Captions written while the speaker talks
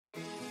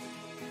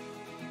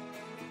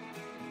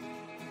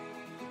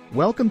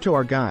Welcome to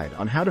our guide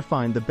on how to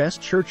find the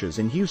best churches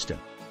in Houston.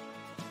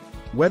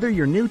 Whether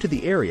you're new to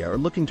the area or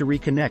looking to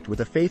reconnect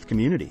with a faith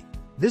community,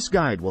 this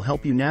guide will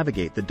help you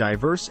navigate the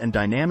diverse and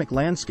dynamic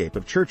landscape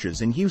of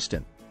churches in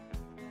Houston.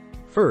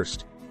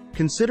 First,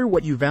 consider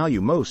what you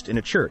value most in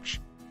a church,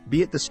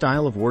 be it the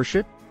style of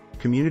worship,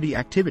 community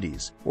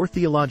activities, or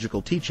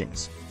theological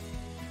teachings.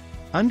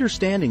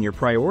 Understanding your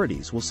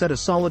priorities will set a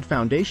solid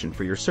foundation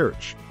for your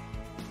search.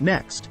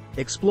 Next,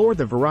 explore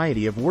the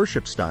variety of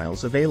worship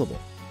styles available.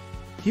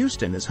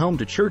 Houston is home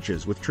to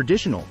churches with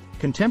traditional,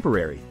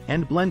 contemporary,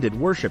 and blended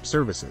worship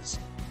services.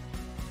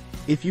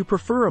 If you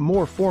prefer a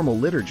more formal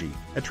liturgy,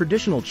 a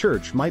traditional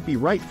church might be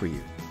right for you.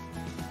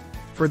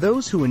 For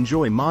those who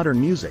enjoy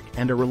modern music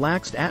and a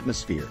relaxed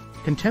atmosphere,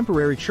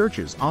 contemporary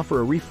churches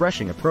offer a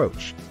refreshing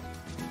approach.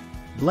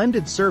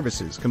 Blended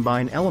services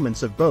combine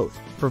elements of both,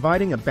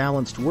 providing a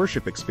balanced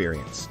worship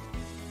experience.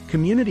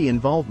 Community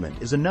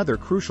involvement is another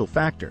crucial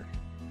factor.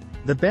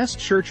 The best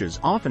churches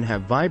often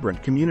have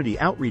vibrant community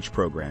outreach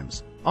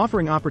programs,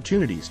 offering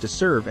opportunities to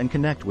serve and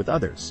connect with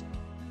others.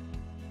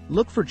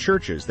 Look for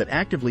churches that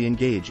actively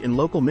engage in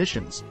local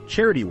missions,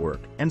 charity work,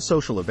 and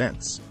social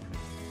events.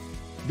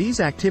 These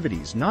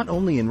activities not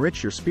only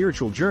enrich your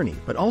spiritual journey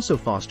but also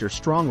foster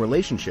strong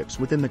relationships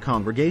within the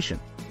congregation.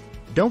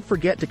 Don't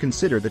forget to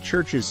consider the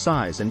church's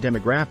size and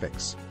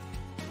demographics.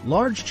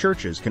 Large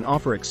churches can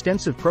offer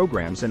extensive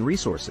programs and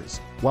resources,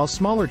 while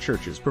smaller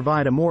churches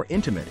provide a more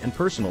intimate and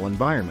personal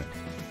environment.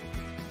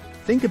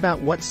 Think about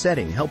what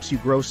setting helps you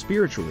grow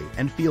spiritually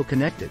and feel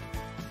connected.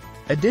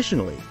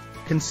 Additionally,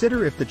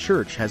 consider if the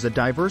church has a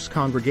diverse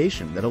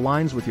congregation that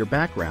aligns with your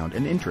background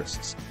and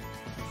interests.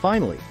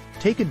 Finally,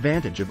 take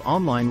advantage of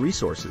online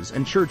resources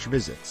and church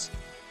visits.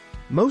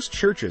 Most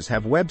churches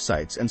have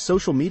websites and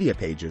social media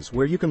pages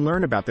where you can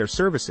learn about their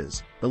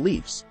services,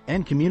 beliefs,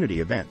 and community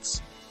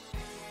events.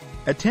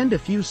 Attend a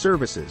few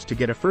services to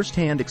get a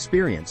first-hand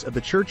experience of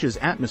the church's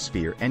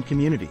atmosphere and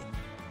community.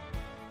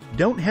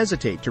 Don't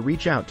hesitate to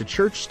reach out to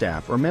church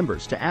staff or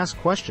members to ask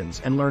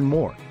questions and learn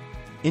more.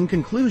 In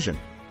conclusion,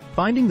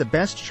 finding the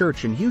best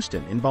church in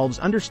Houston involves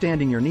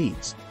understanding your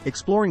needs,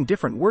 exploring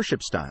different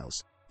worship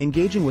styles,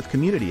 engaging with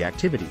community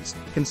activities,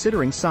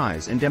 considering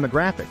size and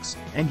demographics,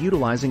 and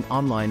utilizing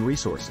online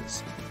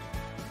resources.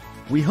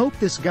 We hope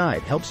this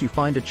guide helps you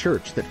find a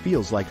church that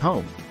feels like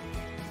home.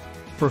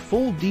 For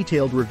full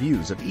detailed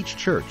reviews of each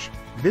church,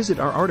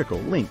 visit our article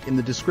linked in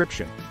the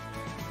description.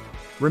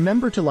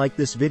 Remember to like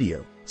this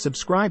video,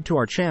 subscribe to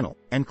our channel,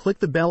 and click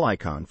the bell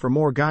icon for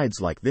more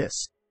guides like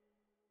this.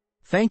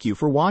 Thank you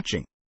for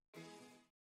watching.